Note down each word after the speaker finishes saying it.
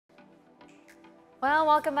Well,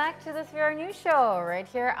 welcome back to this VR News Show right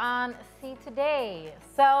here on See Today.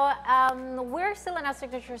 So we're still in our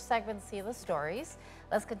signature segment, See the Stories.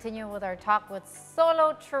 Let's continue with our talk with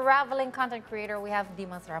solo traveling content creator. We have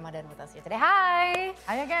Dimas Ramadan with us here today. Hi!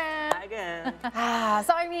 Hi again! Hi again.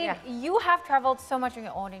 So I mean, you have traveled so much on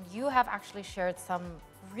your own, and you have actually shared some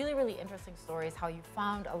really, really interesting stories, how you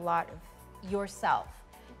found a lot of yourself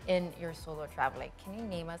in your solo traveling. Can you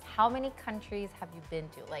name us, how many countries have you been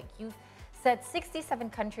to? Like, you've said 67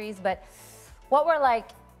 countries, but what were like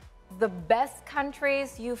the best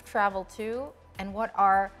countries you've traveled to, and what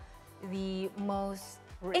are the most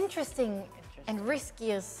interesting and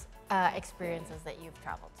riskiest experiences that you've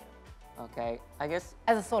traveled to? Okay, I guess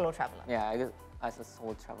as a solo traveler. Yeah, I guess as a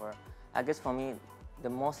solo traveler, I guess for me the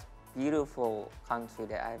most beautiful country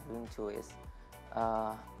that I've been to is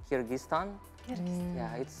Kyrgyzstan.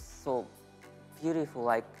 Yeah, it's so beautiful.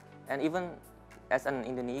 Like, and even as an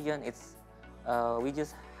Indonesian, it's we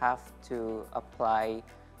just have to apply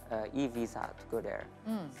e-visa to go there.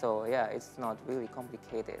 So yeah, it's not really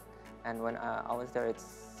complicated. And when I was there, it's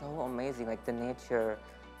so amazing. Like the nature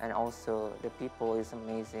and also the people is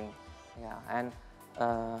amazing. Yeah, and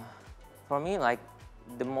for me, like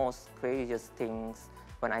the most craziest things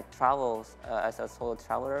when I travel as a solo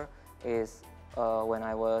traveler is when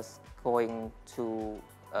I was going to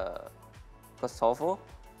Kosovo.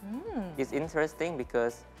 It's interesting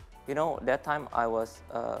because, you know, that time I was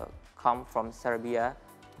come from Serbia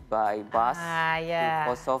by bus to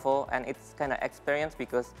Kosovo, and it's kind of experience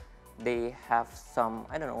because they have some,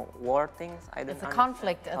 I don't know, war things. It's a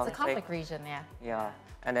conflict. It's a conflict region, yeah. Yeah,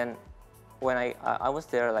 and then when I was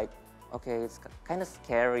there, like, okay, it's kind of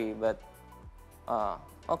scary, but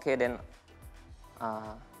okay, then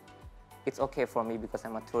it's okay for me because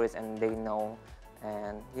I'm a tourist and they know,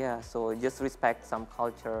 and yeah, so just respect some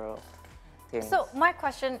cultural things. So my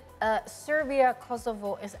question, Serbia,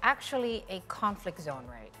 Kosovo is actually a conflict zone,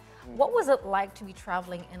 right? What was it like to be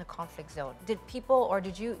traveling in a conflict zone? Did people, or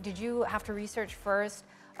did you have to research first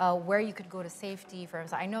where you could go to safety? For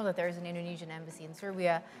instance, I know that there is an Indonesian embassy in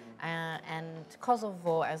Serbia and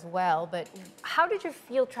Kosovo as well, but how did you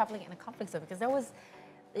feel traveling in a conflict zone? Because there was,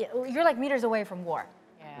 you're like meters away from war.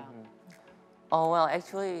 Yeah. Oh, well,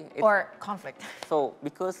 actually... Or conflict. So,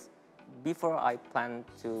 because before I plan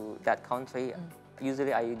to that country,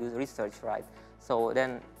 usually I do research, right? So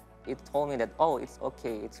then it told me that, oh, it's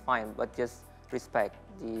okay, it's fine, but just respect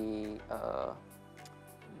the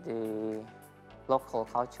local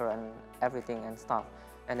culture and everything and stuff.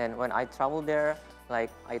 And then when I travel there,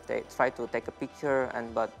 like I try to take a picture,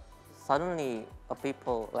 but suddenly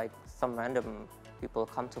people, like some random people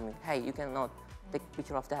come to me, hey, you cannot take a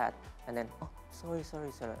picture of that. And then, oh, sorry.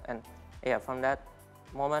 And yeah, from that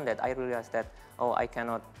moment that I realized that, oh, I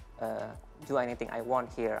cannot do anything I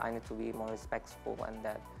want here. I need to be more respectful and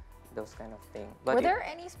those kind of things. But were there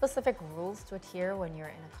any specific rules to adhere when you're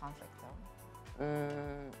in a conflict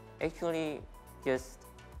zone? Actually, just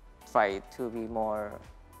try to be more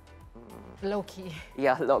low key.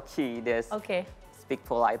 Yeah, low key. Just okay. Speak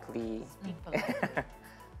politely. Speak politely.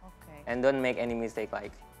 Okay. And don't make any mistake.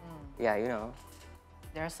 Like, yeah, you know.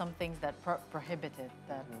 There are some things that prohibited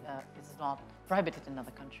that is not prohibited in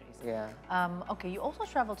other countries. Yeah. Okay, you also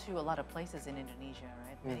travel to a lot of places in Indonesia,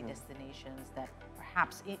 right? Many destinations that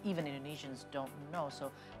perhaps even Indonesians don't know.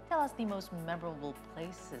 So tell us the most memorable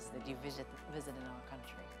places that you visit in our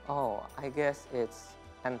country. Oh, I guess it's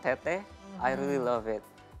NTT. I really love it.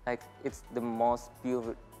 Like, it's the most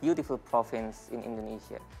beautiful province in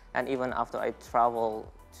Indonesia. And even after I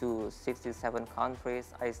travel to 67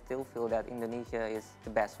 countries, I still feel that Indonesia is the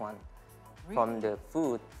best one. Really? From the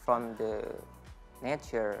food, from the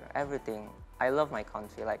nature, everything. I love my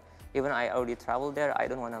country. Like, even I already traveled there, I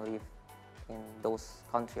don't want to live in those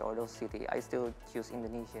country or those city. I still choose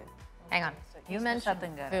Indonesia. Hang on, So you mentioned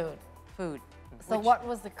food. So what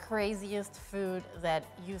was the craziest food that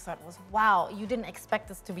you thought was, wow, you didn't expect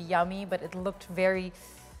this to be yummy, but it looked very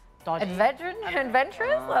adventurous?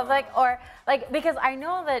 Because I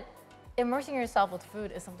know that immersing yourself with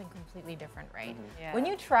food is something completely different, right? Yeah. When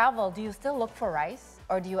you travel, do you still look for rice,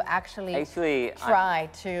 or do you actually try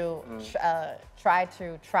to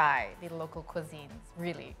try the local cuisines?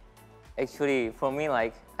 Really? Actually, for me,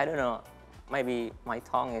 like, I don't know, maybe my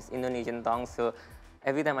tongue is Indonesian tongue, so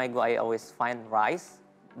every time I go, I always find rice.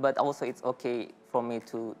 But also, it's okay for me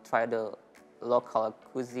to try the local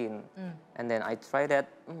cuisine. And then I try that,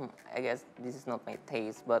 I guess this is not my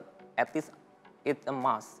taste, but at least it's a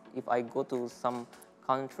must. If I go to some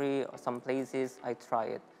country or some places, I try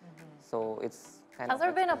it. So it's kind of... Has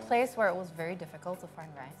there been a place where it was very difficult to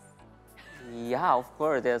find rice? Yeah, of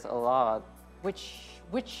course, there's a lot.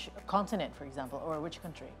 Which continent, for example, or which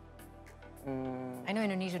country? I know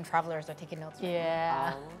Indonesian travelers are taking notes. Right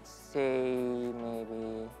I would say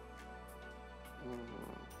maybe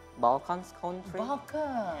Balkans country.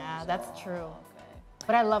 Balkans. Yeah, that's true. Okay.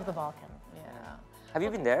 But I love the Balkans. Yeah. Have you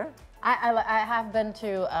been there? I have been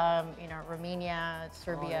to Romania,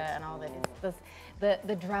 Serbia, and all that. It's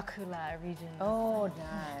the Dracula region. Oh,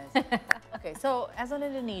 nice. Okay, so as an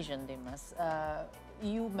Indonesian, Dimas,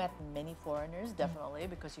 you met many foreigners, definitely,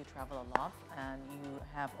 because you travel a lot, and you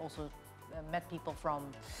have also met people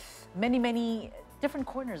from many different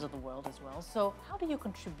corners of the world as well. So how do you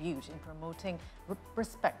contribute in promoting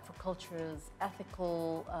respect for cultures,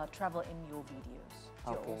 ethical travel in your videos?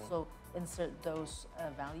 Do you also insert those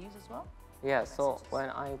values as well? Yeah, so when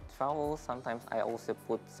I travel, sometimes I also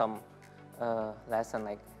put some lesson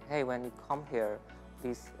like, hey, when you come here,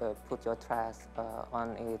 please put your trash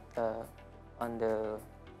on the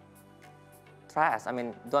trash. I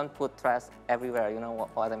mean, don't put trash everywhere. You know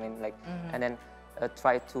what I mean? Like, and then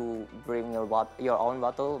try to bring your own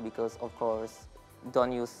bottle, because of course,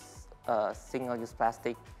 don't use single-use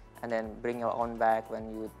plastic, and then bring your own bag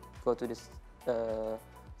when you go to this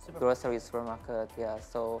grocery supermarket. Yeah,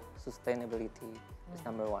 so sustainability is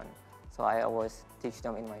number one. So I always teach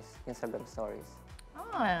them in my Instagram stories. Oh,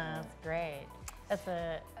 that's great. That's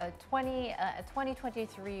a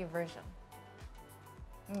 2023 version.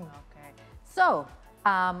 Okay. So,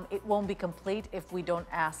 it won't be complete if we don't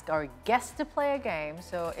ask our guests to play a game.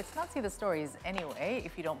 So it's not see the stories anyway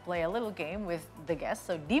if you don't play a little game with the guests.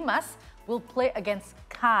 So Dimas will play against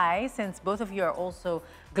Kai, since both of you are also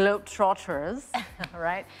globetrotters,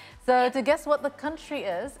 right? So to guess what the country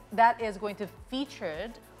is, that is going to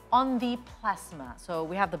featured on the plasma. So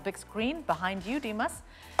we have the big screen behind you, Dimas,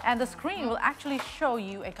 and the screen will actually show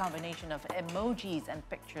you a combination of emojis and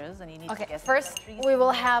pictures, and you need to guess. First we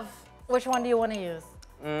will have, which one do you want to use?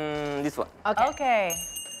 This one. Okay.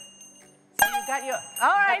 So you got your,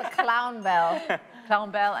 all right. The clown bell.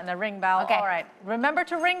 Clown bell and a ring bell. Okay. All right. Remember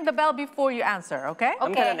to ring the bell before you answer, okay?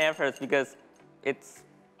 I'm kind of nervous because it's,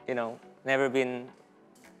 never been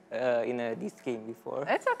in this game before.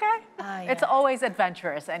 It's okay. Yeah. It's always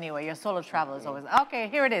adventurous anyway. Your solo travel is always. Okay,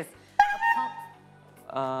 here it is.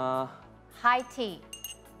 High tea.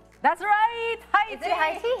 That's right. High Is tea. it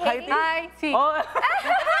high tea? Haiti? High tea. Oh.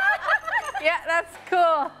 Yeah, that's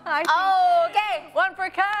cool. High tea. Oh, okay. One for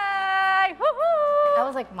Kai. Woohoo. I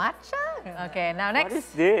was like, matcha? Okay, now next. What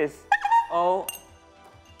is this? Oh.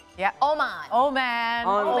 Yeah. Oman. Oman.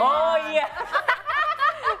 Oh, yeah.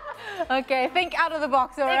 Okay, think out of the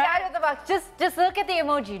box, all right? Think out of the box. Just look at the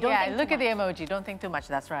emoji. Don't think look too at the emoji. Don't think too much.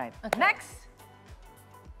 That's right. Okay. Next.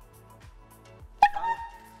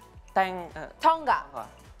 Tonga.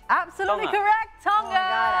 Absolutely Tonga. correct. Tonga. Oh my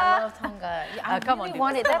God, I love Tonga. Yeah, I come on, really Dimas.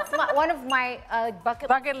 want it. That's one of my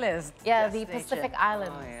Bucket list. Yeah, the destination. Pacific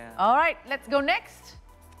Islands. Oh, yeah. All right, let's go next.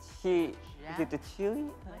 Is it the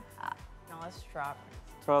chili? No, it's strawberry.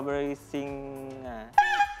 Strawberry sing.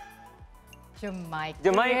 Jamaica.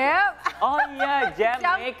 Jamaica. Yep. Oh, yeah,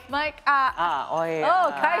 Jamaica. Mike. Oh, yeah.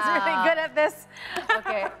 Oh, Kai's really good at this.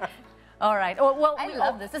 Okay. All right. Well, I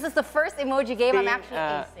love this. This is the first emoji game I'm actually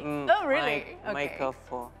acing. Oh, really? Okay. Makeup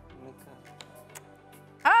for.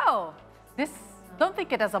 Oh, this. Don't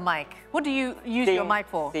think it as a mic. What do you use your mic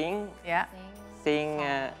for? Sing. Yeah. Sing.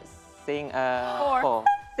 For.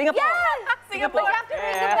 Singapore. Yeah, Singapore. But you have to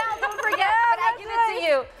ring the bell. Don't forget. But I give it to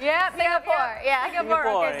you. Yeah, Singapore. Yeah. Singapore.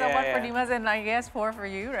 Okay, so yeah, one for yeah. Dimas and I guess 4 for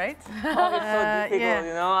you, right? Oh, it's so difficult,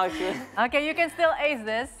 yeah. actually. Okay, you can still ace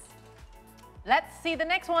this. Let's see the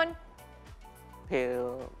next one.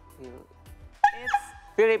 It's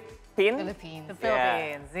Philippines. Philippines. the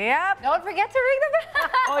Philippines. Yep. Don't forget to ring the bell.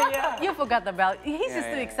 Oh, yeah. You forgot the bell. He's just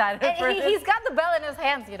too yeah. excited And for this. he's got the bell in his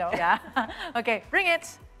hands, Yeah. Okay, ring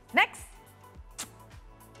it. Next.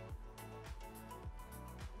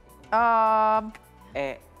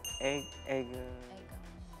 Egg.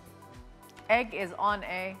 Egg is on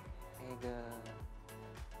a.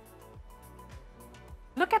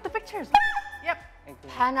 Look at the pictures. Yep.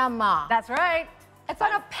 Panama. That's right. It's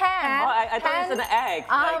on a pan. Oh, I thought it's an egg.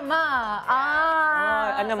 Panama.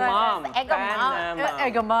 And a mom. Panama.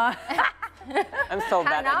 Eggama. I'm so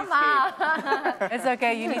bad at this game. It's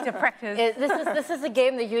okay. You need to practice. This is a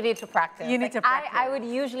game that you need to practice. You need to practice. I would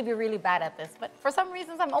usually be really bad at this, but for some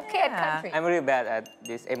reasons I'm okay at country. I'm really bad at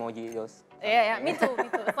this emoji. Yeah, me too.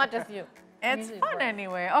 It's not just you. It's fun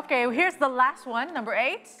anyway. Okay, here's the last one, number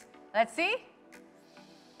 8. Let's see.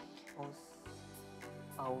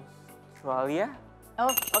 Australia?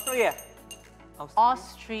 Oh, Australia.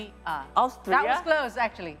 Austria. Austria? That was close,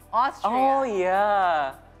 actually. Austria. Oh,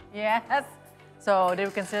 yeah. Yes. So they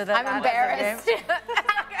would consider that. I'm embarrassed.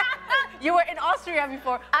 You were in Austria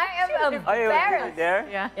before. I am Oh, you were embarrassed. there?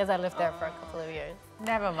 Yeah. Yes, I lived there for a couple of years.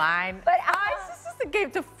 Never mind. But It's just a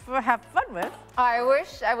game to have fun with. I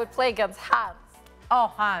wish I would play against Hans. Oh,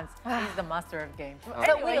 Hans, he's the master of games. So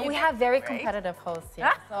Anyway, we you have did very great. competitive hosts here.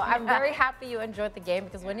 So I'm very happy you enjoyed the game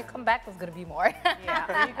because when you come back, there's going to be more. Yeah,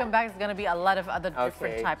 when you come back, there's going to be a lot of other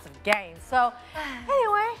different Okay. types of games. So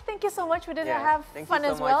anyway, thank you so much. We did have Thank fun you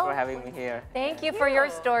so as well. much for having me here. Thank you for your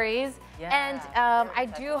stories. Yeah, And I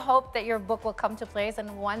do hope that your book will come to place. And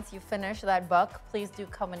once you finish that book, please do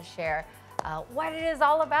come and share what it is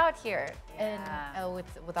all about here and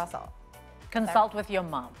with us all. Consult with your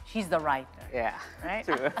mom. She's the writer. Yeah, Right?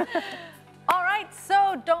 true. All right,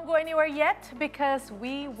 so don't go anywhere yet because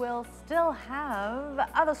we will still have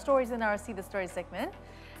other stories in our See the Story segment.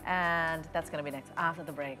 And that's going to be next after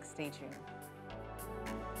the break. Stay tuned.